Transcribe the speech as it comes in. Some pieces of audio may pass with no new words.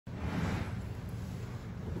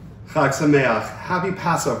Chag Sameach, happy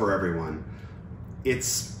Passover, everyone.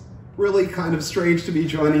 It's really kind of strange to be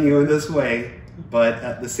joining you in this way, but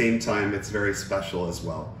at the same time, it's very special as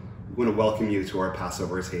well. We want to welcome you to our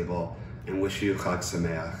Passover table and wish you Chag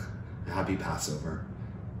Sameach, a happy Passover.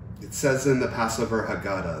 It says in the Passover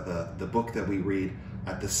Haggadah, the book that we read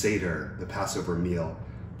at the Seder, the Passover meal,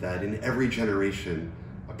 that in every generation,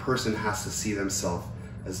 a person has to see themselves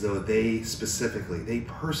as though they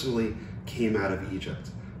personally came out of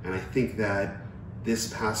Egypt. And I think that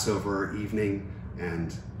this Passover evening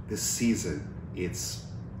and this season, it's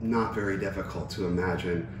not very difficult to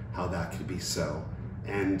imagine how that could be so.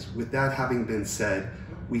 And with that having been said,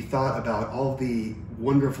 we thought about all the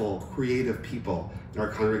wonderful, creative people in our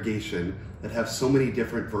congregation that have so many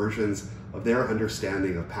different versions of their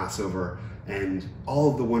understanding of Passover and all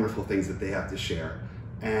of the wonderful things that they have to share.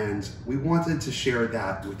 And we wanted to share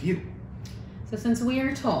that with you. So since we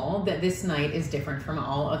are told that this night is different from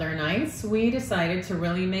all other nights, we decided to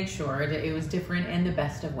really make sure that it was different in the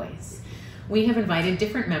best of ways. We have invited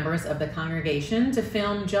different members of the congregation to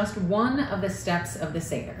film just one of the steps of the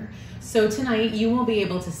Seder. So tonight you will be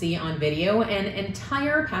able to see on video an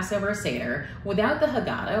entire Passover Seder without the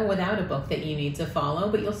Haggadah, without a book that you need to follow,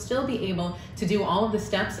 but you'll still be able to do all of the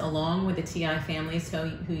steps along with the TI families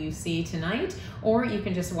who you see tonight, or you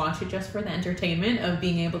can just watch it just for the entertainment of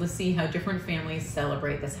being able to see how different families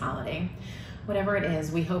celebrate this holiday. Whatever it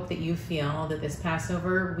is, we hope that you feel that this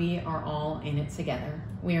Passover, we are all in it together.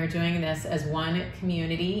 We are doing this as one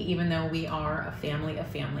community, even though we are a family of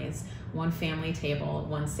families, one family table,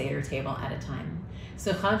 one Seder table at a time.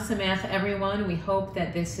 So Chag Sameach, everyone. We hope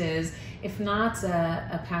that this is, if not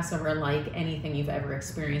a Passover like anything you've ever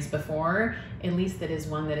experienced before, at least that is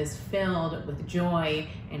one that is filled with joy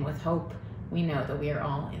and with hope. We know that we are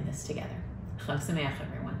all in this together. Chag Sameach,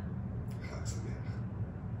 everyone.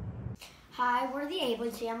 Hi, we're the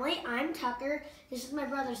Ablins family. I'm Tucker. This is my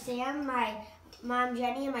brother Sam, my mom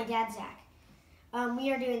Jenny, and my dad Zach.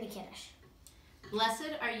 We are doing the Kiddush.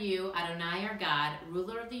 Blessed are you, Adonai our God,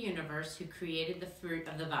 ruler of the universe, who created the fruit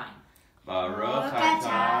of the vine. Baruch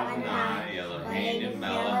atah Adonai Eloheinu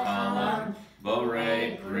melech haolam,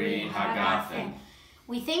 borei pri hagafen.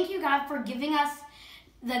 We thank you, God, for giving us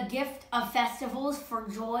the gift of festivals, for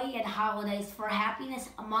joy and holidays, for happiness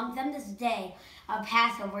among them this day of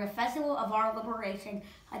Passover, a festival of our liberation,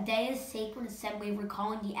 a day of sacred assembly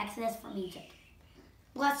recalling the exodus from Egypt.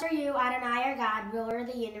 Blessed are you, Adonai our God, ruler of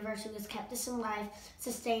the universe, who has kept us in life,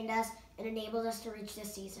 sustained us, and enabled us to reach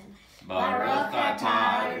this season. Baruch atah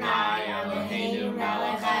Adonai Eloheinu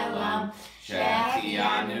melech haolam,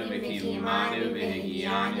 she'achiyanu v'kiyumanu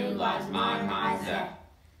v'higiyanu lazman hazeh.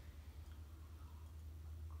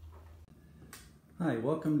 Hi,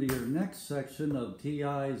 welcome to your next section of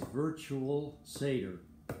TI's Virtual Seder.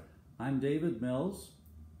 I'm David Mills.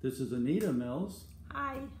 This is Anita Mills.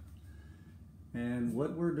 Hi. And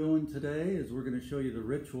what we're doing today is we're going to show you the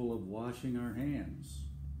ritual of washing our hands.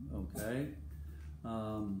 Okay?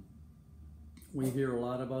 We hear a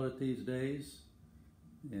lot about it these days,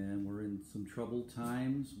 and we're in some troubled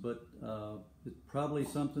times, but it's probably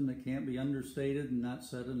something that can't be understated and not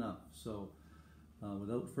said enough. So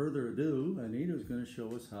without further ado, Anita's going to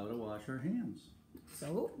show us how to wash our hands.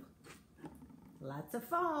 Soap, lots of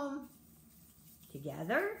foam,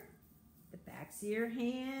 together, the backs of your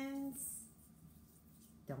hands.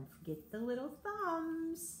 Don't forget the little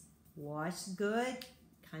thumbs. Wash good,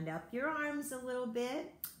 kind up your arms a little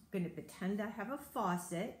bit. I'm going to pretend I have a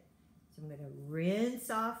faucet. So I'm going to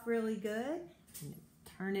rinse off really good. I'm going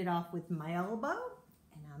to turn it off with my elbow,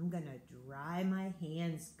 and I'm going to dry my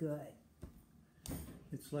hands good.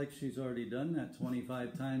 It's like she's already done that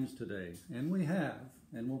 25 times today, and we have,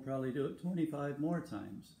 and we'll probably do it 25 more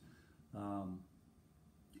times.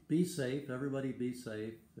 Be safe, everybody be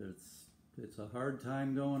safe. It's a hard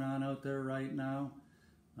time going on out there right now.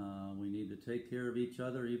 We need to take care of each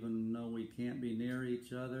other even though we can't be near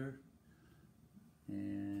each other.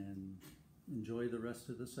 And enjoy the rest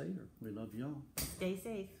of the Seder. We love y'all. Stay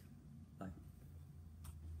safe. Bye.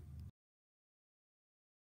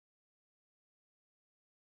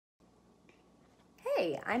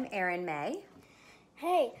 Hey, I'm Erin May.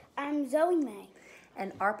 Hey, I'm Zoe May.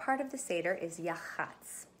 And our part of the Seder is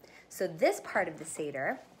Yachatz. So this part of the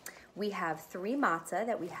Seder, we have 3 matzah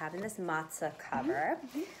that we have in this matzah cover.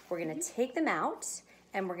 We're going to take them out,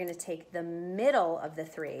 and we're going to take the middle of the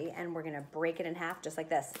 3, and we're going to break it in half just like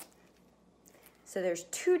this. So there's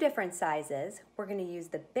 2 different sizes. We're going to use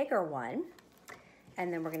the bigger one,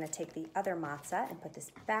 and then we're going to take the other matzah and put this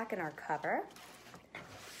back in our cover.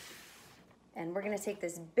 And we're going to take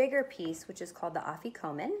this bigger piece, which is called the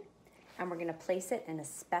afikomen, and we're going to place it in a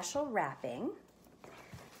special wrapping.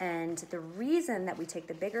 And the reason that we take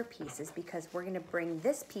the bigger piece is because we're going to bring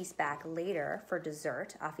this piece back later for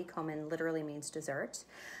dessert. Afikomen literally means dessert.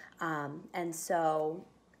 And so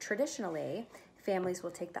traditionally, families will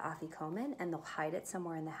take the afikomen and they'll hide it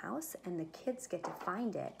somewhere in the house, and the kids get to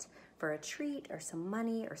find it for a treat or some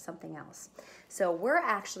money or something else. So we're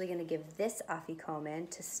actually going to give this afikomen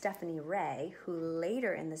to Stephanie Ray, who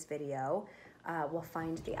later in this video will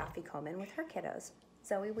find the afikomen with her kiddos.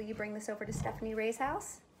 Zoe, will you bring this over to Stephanie Ray's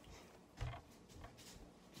house?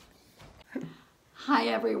 Hi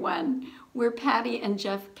everyone, we're Patty and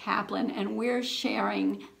Jeff Kaplan, and we're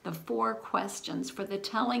sharing the 4 questions for the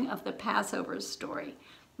telling of the Passover story,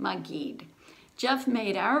 Magid. Jeff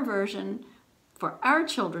made our version for our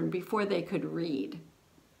children before they could read.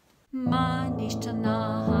 Ma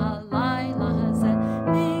nishtana halayla hazeh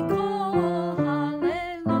mikol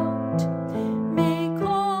halelot,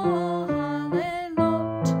 mikol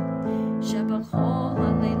halelot, shebachol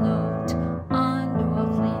halelot, anu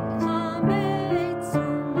achlim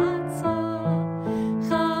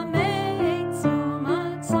chametz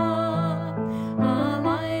umatzah,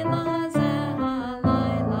 halayla hazeh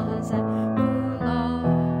kulo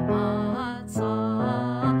matzah,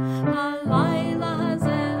 halayla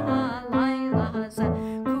hazeh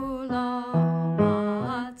kulo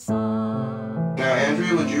matzah. Now,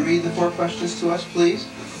 Andrea, would you read the 4 questions to us, please?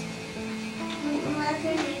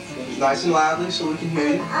 Nice and loudly so we can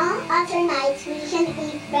hear you. On all other nights we can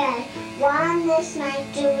eat bread. Why on this night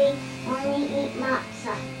do we only eat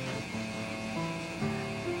matzah?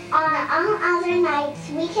 On all other nights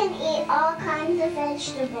we can eat all kinds of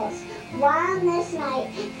vegetables. Why on this night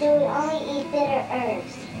do we only eat bitter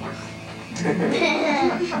herbs?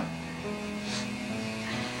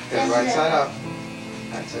 And right side up.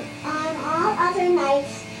 That's it. On all other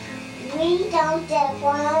nights we don't dip.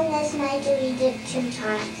 Why on this night do we dip 2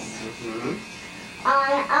 times?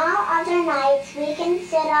 On all other nights, we can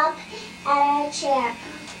sit up at our chair.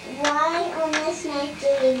 Why on this night do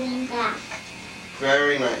we lean back?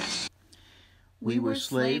 Very nice. We were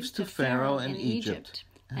slaves to Pharaoh in Egypt,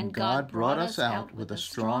 and God brought us out with a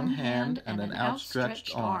strong hand and an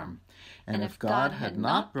outstretched arm. And if God had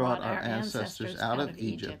not brought our ancestors out of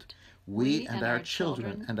Egypt, we and our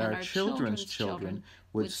children and our children's children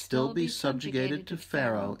would still be subjugated to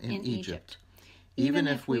Pharaoh in Egypt. Even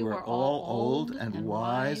if we were all old and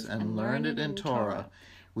wise and learned in Torah,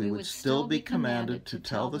 we would still be commanded to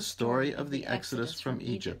tell the story of the Exodus from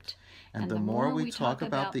Egypt. And the more we talk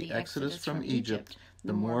about the Exodus from Egypt,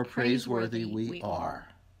 the more praiseworthy we are.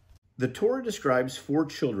 The Torah describes 4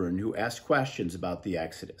 children who ask questions about the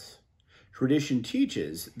Exodus. Tradition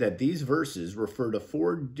teaches that these verses refer to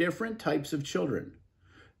 4 different types of children.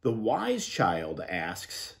 The wise child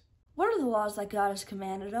asks, "What are the laws that God has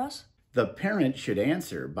commanded us?" The parent should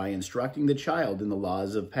answer by instructing the child in the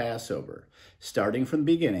laws of Passover, starting from the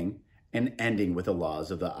beginning and ending with the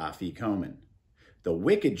laws of the Afikomen. The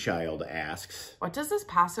wicked child asks, "What does this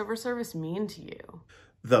Passover service mean to you?"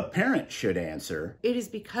 The parent should answer, "It is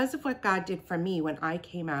because of what God did for me when I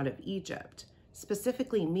came out of Egypt,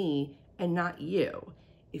 specifically me and not you.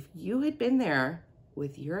 If you had been there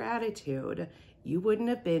with your attitude, you wouldn't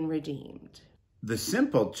have been redeemed." The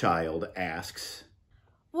simple child asks,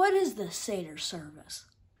 "What is the Seder service?"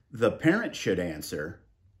 The parent should answer,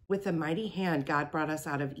 "With a mighty hand, God brought us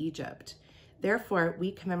out of Egypt. Therefore,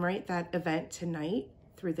 we commemorate that event tonight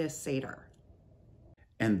through this Seder."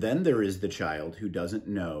 And then there is the child who doesn't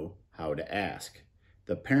know how to ask.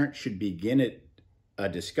 The parent should begin a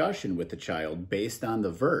discussion with the child based on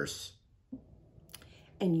the verse.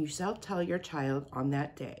 "And you shall tell your child on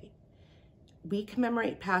that day, we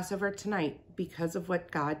commemorate Passover tonight because of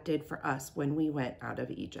what God did for us when we went out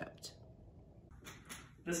of Egypt."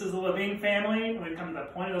 This is the Levine family, and we've come to the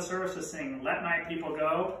point of the service to sing "Let My People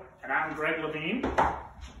Go," and I'm Greg Levine.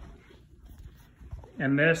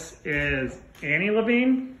 And this is Annie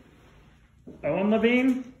Levine, Owen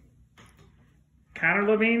Levine, Connor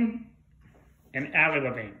Levine, and Allie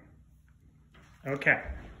Levine. Okay,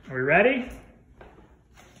 are we ready?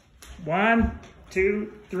 1,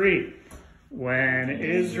 2, 3. When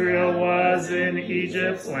Israel was in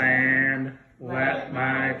Egypt's land, let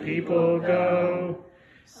my people go.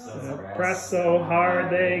 Oppressed so hard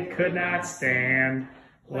they could not stand,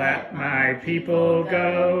 let my people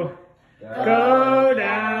go. Go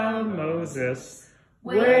down, Moses,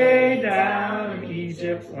 way down in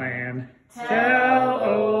Egypt's land. Tell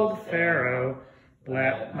old Pharaoh,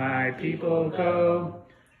 let my people go.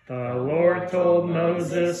 The Lord told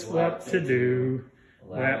Moses what to do.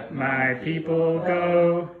 Let my people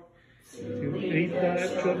go. To lead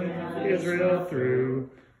the children of Israel through.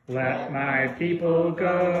 Let my people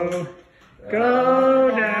go. Go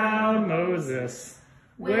down. Moses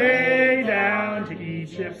way down to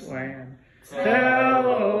Egypt land. Tell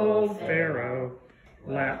old Pharaoh,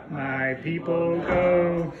 let my people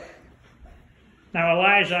go. Now,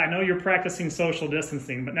 Elijah, I know you're practicing social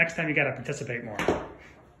distancing, but next time you got to participate more.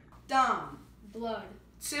 Dam, Blood.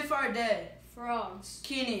 Sepharde, Frogs.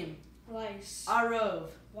 Kinim, Lice. Arov,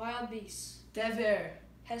 Wild beasts. Dever,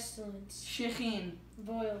 Pestilence. Shechin,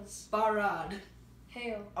 Boils. Barad,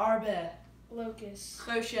 Hail. Arbe, Locusts.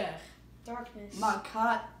 Choshech, Darkness.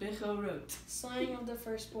 Makat Bechorot. Slaying of the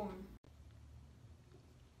firstborn.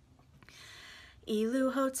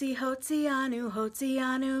 Ilu Hotzianu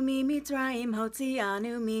mi Mitzrayim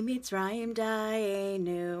Hotzianu mi Mitzrayim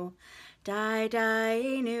Daenu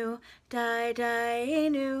Daenu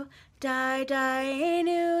Daenu Daenu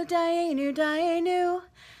Daenu Daenu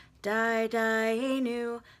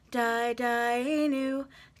Daenu Daenu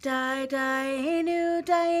Daenu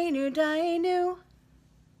Daenu Daenu.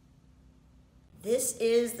 This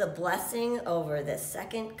is the blessing over the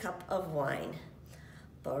second cup of wine.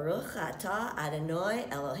 Baruch atah Adonai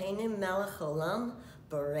Eloheinu melech olam,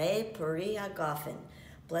 borei peri hagafen.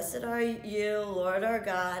 Blessed are you, Lord our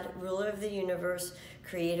God, ruler of the universe,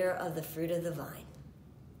 creator of the fruit of the vine.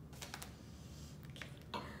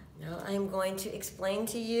 Now I'm going to explain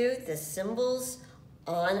to you the symbols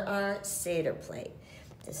on our Seder plate.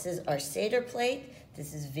 This is our Seder plate.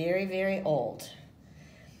 This is very, very old.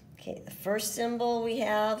 Okay, the first symbol we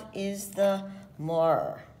have is the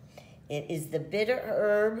maror. It is the bitter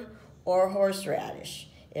herb or horseradish.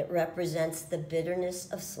 It represents the bitterness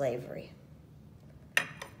of slavery.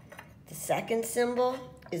 The second symbol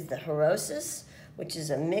is the harosis, which is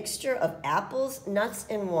a mixture of apples, nuts,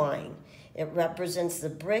 and wine. It represents the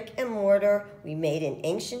brick and mortar we made in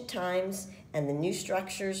ancient times and the new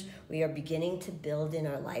structures we are beginning to build in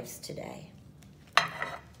our lives today.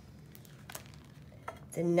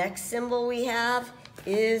 The next symbol we have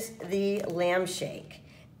is the lampshake.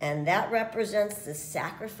 And that represents the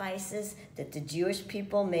sacrifices that the Jewish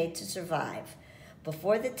people made to survive.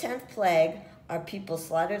 Before the 10th plague, our people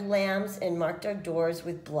slaughtered lambs and marked our doors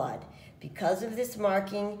with blood. Because of this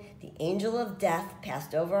marking, the angel of death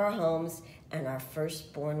passed over our homes and our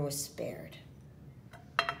firstborn was spared.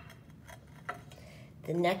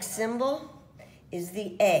 The next symbol is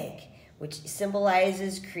the egg, which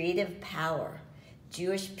symbolizes creative power,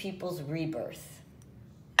 Jewish people's rebirth.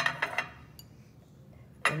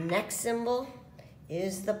 The next symbol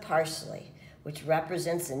is the parsley, which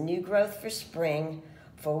represents a new growth for spring,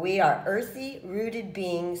 for we are earthy, rooted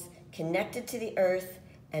beings connected to the earth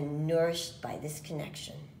and nourished by this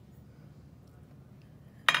connection.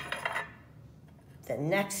 The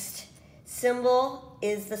next symbol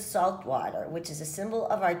is the salt water, which is a symbol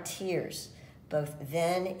of our tears, both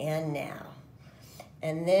then and now.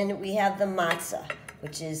 And then we have the matzah,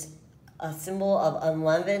 which is a symbol of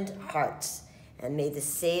unleavened hearts. And may the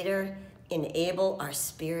Seder enable our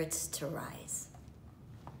spirits to rise.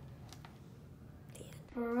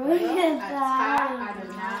 Baruch atah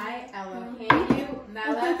Adonai Eloheinu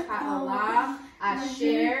melech haolam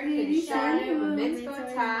asher kiddushanu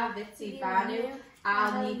b'mitzvotav v'tzivanu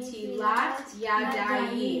al nitilat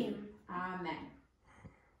yadayim. Amen.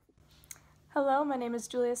 Hello, my name is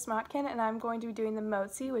Julia Smotkin, and I'm going to be doing the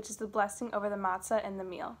motzi, which is the blessing over the matzah and the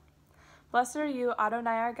meal. Blessed are you, Adonai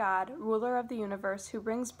our God, ruler of the universe, who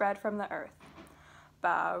brings bread from the earth.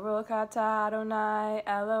 Baruch atah Adonai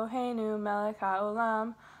Eloheinu melech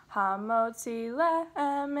haolam, hamotzi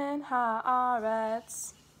lehem min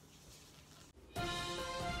haaretz.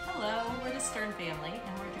 Hello, we're the Stern family,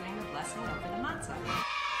 and we're doing the blessing over the matzah.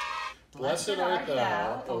 Blessed art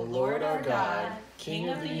thou, O Lord our God, King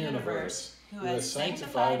of the universe, who has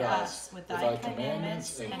sanctified us with thy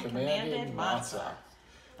commandments and commanded matzah.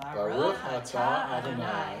 Baruch atah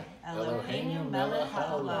Adonai, Eloheinu melech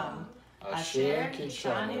haolam, asher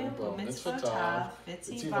kiddushanu b'mitzvotav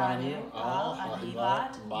v'tzivanu al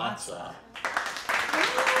ahilat matzah.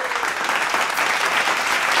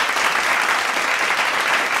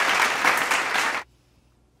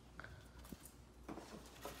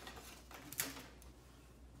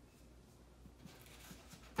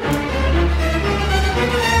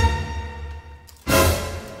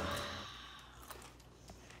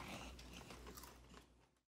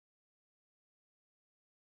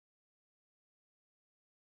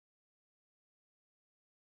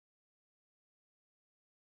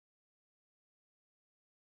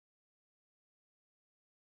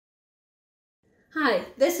 Hi,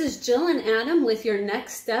 this is Jill and Adam with your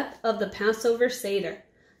next step of the Passover Seder.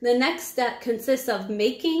 The next step consists of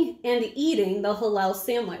making and eating the Hallel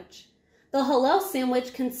sandwich. The Hallel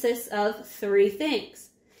sandwich consists of 3 things.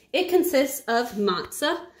 It consists of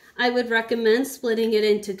matzah, I would recommend splitting it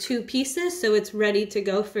into 2 pieces so it's ready to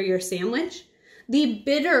go for your sandwich. The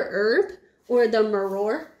bitter herb, or the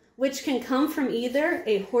maror, which can come from either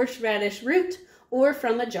a horseradish root or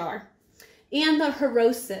from a jar. And the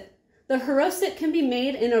haroset. The haroset can be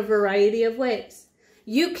made in a variety of ways.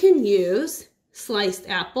 You can use sliced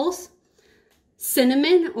apples,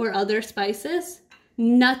 cinnamon or other spices,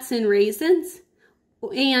 nuts and raisins,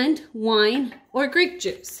 and wine or grape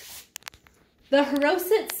juice. The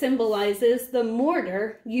haroset symbolizes the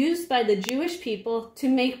mortar used by the Jewish people to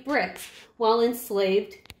make bricks while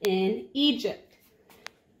enslaved in Egypt.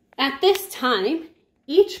 At this time,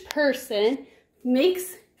 each person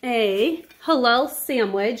makes a halal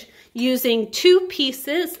sandwich using 2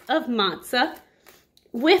 pieces of matzah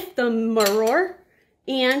with the maror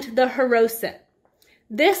and the haroset.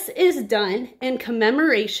 This is done in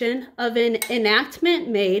commemoration of an enactment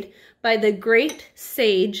made by the great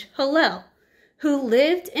sage Hillel, who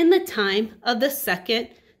lived in the time of the Second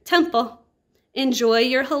Temple. Enjoy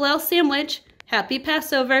your halal sandwich. Happy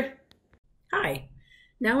Passover. Hi.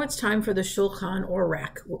 Now it's time for the shulchan or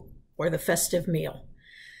rack, or the festive meal,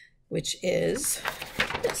 which is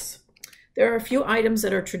this. There are a few items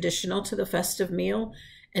that are traditional to the festive meal,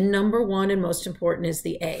 and number 1 and most important is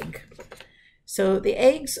the egg. So the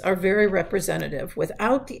eggs are very representative.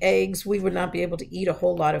 Without the eggs, we would not be able to eat a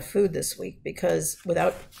whole lot of food this week, because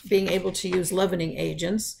without being able to use leavening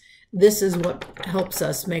agents, this is what helps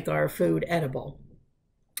us make our food edible.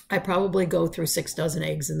 I probably go through 6 dozen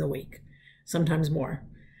eggs in the week, sometimes more.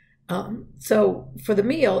 So for the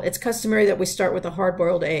meal, it's customary that we start with a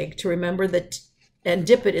hard-boiled egg to remember that, and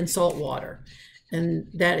dip it in salt water. And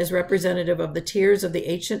that is representative of the tears of the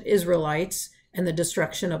ancient Israelites and the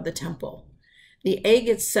destruction of the temple. The egg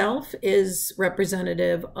itself is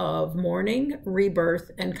representative of mourning, rebirth,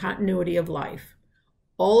 and continuity of life,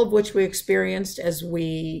 all of which we experienced as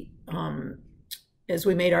we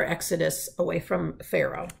made our exodus away from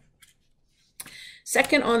Pharaoh.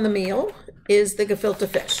 Second on the meal is the gefilte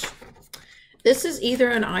fish. This is either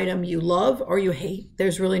an item you love or you hate.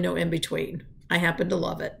 There's really no in between. I happen to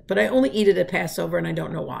love it, but I only eat it at Passover, and I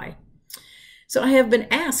don't know why. So I have been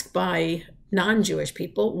asked by non-Jewish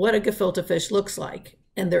people what a gefilte fish looks like,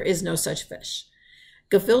 and there is no such fish.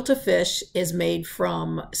 Gefilte fish is made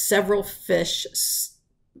from several fish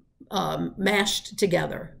mashed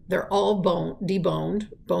together. They're all deboned,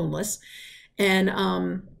 boneless, and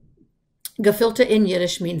gefilte in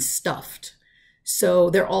Yiddish means stuffed. So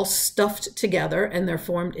they're all stuffed together, and they're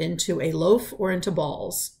formed into a loaf or into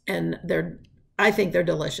balls, and I think they're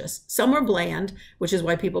delicious. Some are bland, which is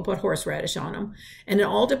why people put horseradish on them. And it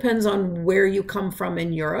all depends on where you come from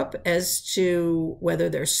in Europe as to whether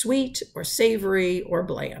they're sweet or savory or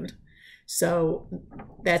bland. So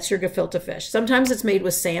that's your gefilte fish. Sometimes it's made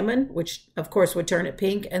with salmon, which of course would turn it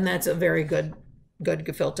pink, and that's a very good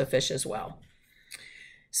gefilte fish as well.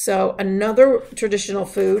 So another traditional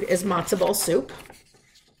food is matzo ball soup.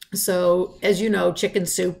 So as you know, chicken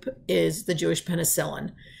soup is the Jewish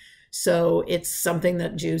penicillin. So it's something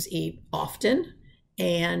that Jews eat often,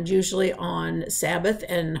 and usually on Sabbath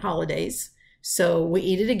and holidays. So we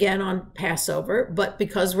eat it again on Passover, but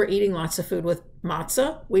because we're eating lots of food with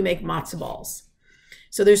matzah, we make matzah balls.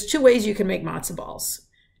 So there's 2 ways you can make matzah balls.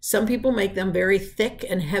 Some people make them very thick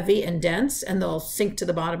and heavy and dense, and they'll sink to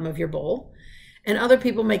the bottom of your bowl. And other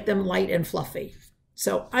people make them light and fluffy.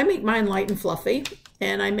 So I make mine light and fluffy,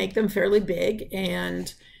 and I make them fairly big,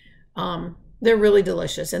 and they're really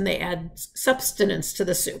delicious, and they add substance to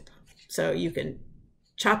the soup. So you can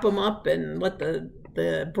chop them up and let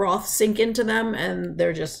the broth sink into them, and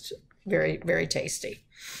they're just very, very tasty.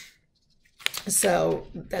 So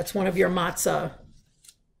that's one of your matzah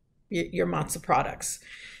products.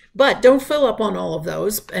 But don't fill up on all of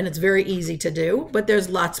those, and it's very easy to do, but there's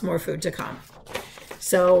lots more food to come.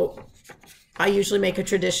 So I usually make a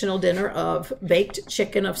traditional dinner of baked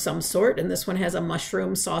chicken of some sort, and this one has a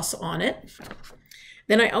mushroom sauce on it.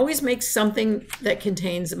 Then I always make something that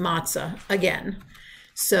contains matzah again.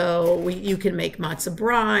 So you can make matzah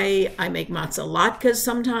brai. I make matzah latkes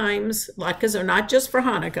sometimes. Latkes are not just for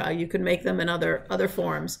Hanukkah. You can make them in other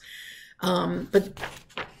forms. But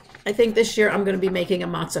I think this year I'm going to be making a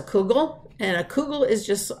matzah kugel. And a kugel is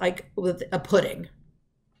just like with a pudding.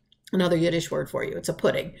 Another Yiddish word for you. It's a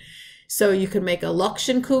pudding. So you can make a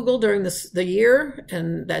Lakshen kugel during the year,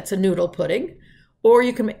 and that's a noodle pudding. Or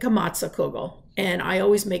you can make a matzah kugel. And I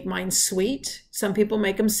always make mine sweet. Some people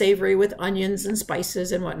make them savory with onions and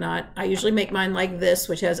spices and whatnot. I usually make mine like this,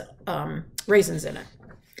 which has raisins in it.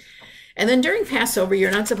 And then during Passover, you're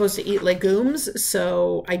not supposed to eat legumes,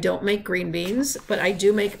 so I don't make green beans, but I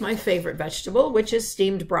do make my favorite vegetable, which is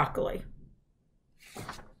steamed broccoli.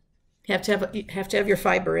 Have to have your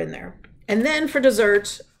fiber in there. And then for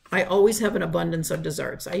dessert, I always have an abundance of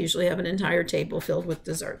desserts. I usually have an entire table filled with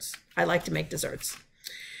desserts. I like to make desserts.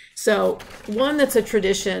 So one that's a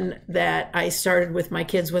tradition that I started with my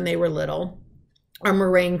kids when they were little are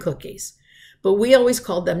meringue cookies. But we always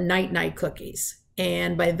called them night-night cookies.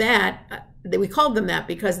 And by that, we called them that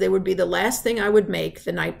because they would be the last thing I would make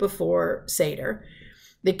the night before Seder.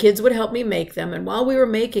 The kids would help me make them. And while we were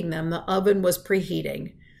making them, the oven was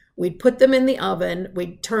preheating. We'd put them in the oven,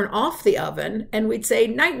 we'd turn off the oven, and we'd say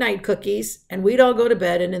night-night cookies, and we'd all go to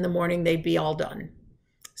bed, and in the morning they'd be all done.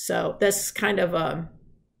 So that's kind of a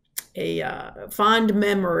fond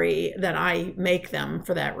memory that I make them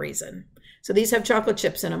for that reason. So these have chocolate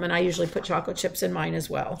chips in them, and I usually put chocolate chips in mine as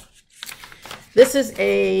well. This is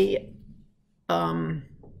a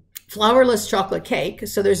flourless chocolate cake,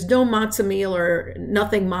 so there's no matzo meal or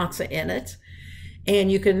nothing matzo in it.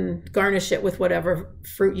 And you can garnish it with whatever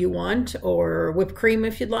fruit you want or whipped cream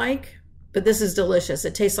if you'd like. But this is delicious.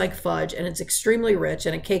 It tastes like fudge, and it's extremely rich,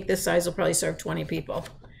 and a cake this size will probably serve 20 people.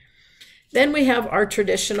 Then we have our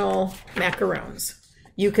traditional macarons.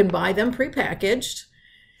 You can buy them prepackaged,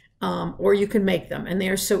 or you can make them, and they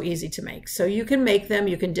are so easy to make. So you can make them,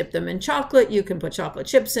 you can dip them in chocolate, you can put chocolate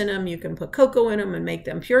chips in them, you can put cocoa in them and make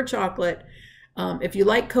them pure chocolate. If you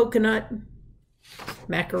like coconut,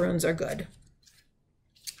 macarons are good.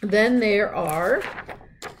 Then there are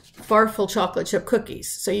farfel chocolate chip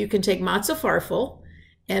cookies. So you can take matzo farfel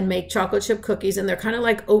and make chocolate chip cookies, and they're kind of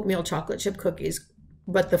like oatmeal chocolate chip cookies,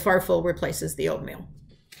 but the farfel replaces the oatmeal.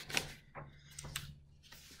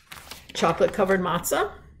 Chocolate covered matzah.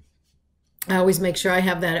 I always make sure I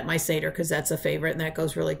have that at my Seder because that's a favorite and that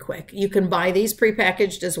goes really quick. You can buy these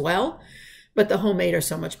prepackaged as well, but the homemade are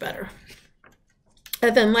so much better.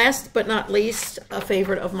 And then last but not least, a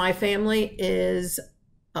favorite of my family is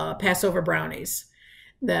Passover brownies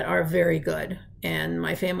that are very good. And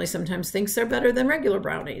my family sometimes thinks they're better than regular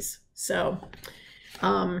brownies. So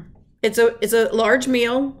it's a large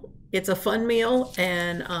meal. It's a fun meal.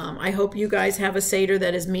 And I hope you guys have a Seder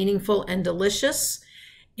that is meaningful and delicious.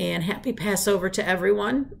 And happy Passover to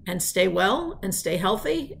everyone. And stay well and stay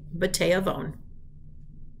healthy. B'tei avon.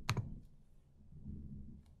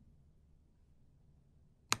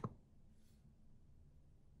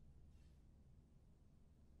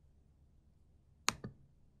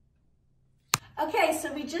 Okay,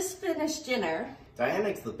 so we just finished dinner. Diane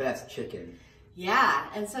makes the best chicken. Yeah,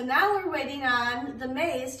 and so now we're waiting on the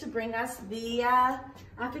maize to bring us the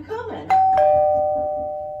afikomen.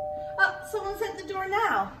 Oh, someone's at the door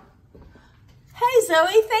now. Hey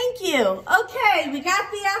Zoe, thank you. Okay, we got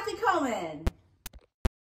the afikomen.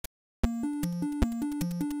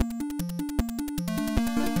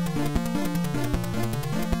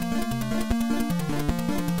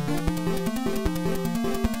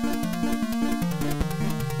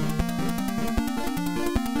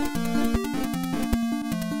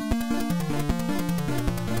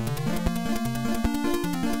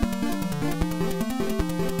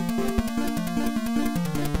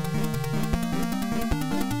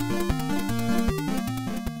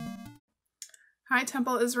 Hi,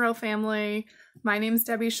 Temple Israel family. My name is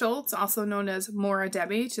Debbie Schultz, also known as Mora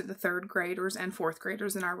Debbie to the 3rd graders and 4th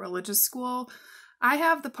graders in our religious school. I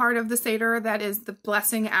have the part of the Seder that is the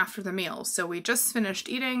blessing after the meal. So we just finished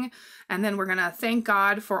eating, and then we're going to thank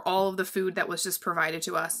God for all of the food that was just provided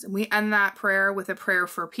to us. And we end that prayer with a prayer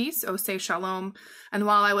for peace, Oseh Shalom. And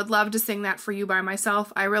while I would love to sing that for you by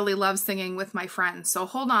myself, I really love singing with my friends. So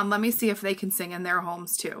hold on, let me see if they can sing in their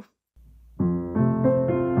homes too.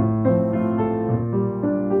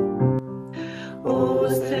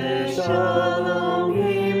 Oseh Shalom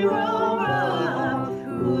Yirah,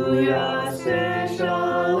 Uyaseh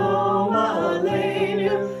Shalom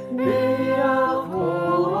Aleinu, V'yachol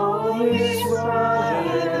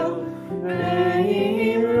Yisrael,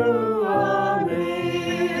 V'yimru Amen.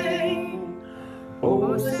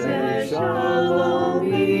 Oseh Shalom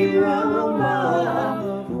Yirah,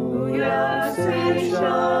 Uyaseh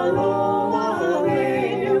Shalom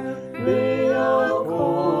Aleinu, V'yachol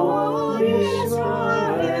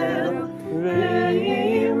Yisrael,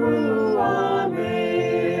 V'yimru Amen.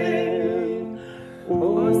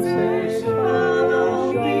 Oseh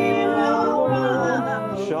Shalom Yirah,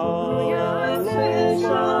 Uyaseh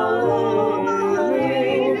Shalom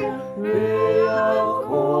Aleinu, V'yachol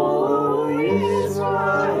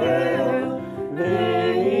Yisrael,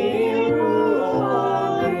 V'yimru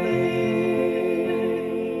Amen.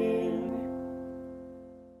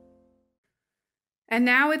 And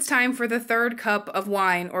now it's time for the 3rd cup of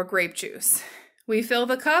wine or grape juice. We fill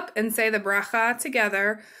the cup and say the bracha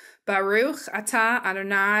together. Baruch atah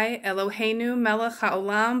Adonai Eloheinu melech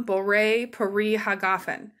haolam borei pori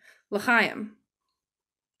hagafen. L'chaim.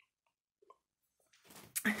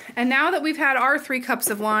 And now that we've had our 3 cups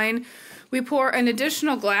of wine, we pour an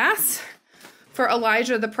additional glass for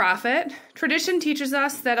Elijah the prophet. Tradition teaches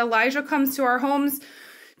us that Elijah comes to our homes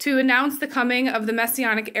to announce the coming of the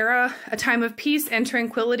Messianic era, a time of peace and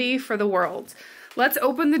tranquility for the world. Let's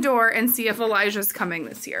open the door and see if Elijah's coming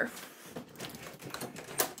this year.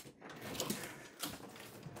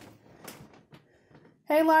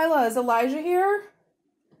 Hey Lila, is Elijah here?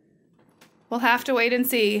 We'll have to wait and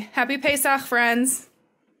see. Happy Pesach, friends.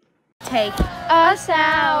 Take us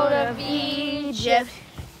out of Egypt.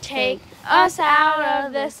 Take us out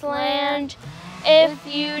of this land. If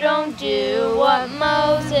you don't do what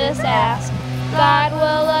Moses asked, God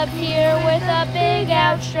will appear with a big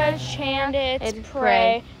outstretched hand. It's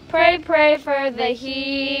pray, pray, pray for the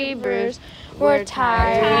Hebrews. We're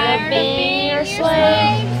tired of being your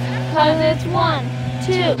slaves. 'Cause it's 1,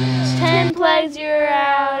 2, 10 plagues you're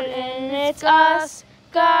out, and it's us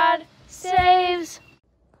God saves.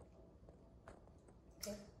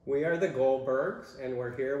 We are the Goldbergs, and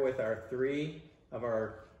we're here with our 3 of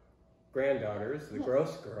our granddaughters, the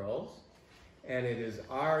Gross girls, and it is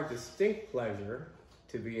our distinct pleasure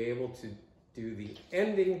to be able to do the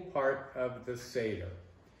ending part of the Seder.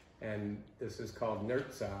 And this is called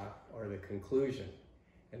Nirtzah, or the conclusion.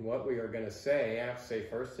 And what we are going to say, I have to say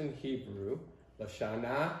first in Hebrew,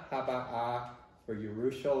 Lashana Haba'ah for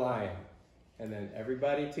Yerushalayim. And then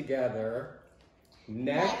everybody together,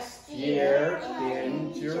 next year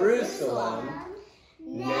in Jerusalem.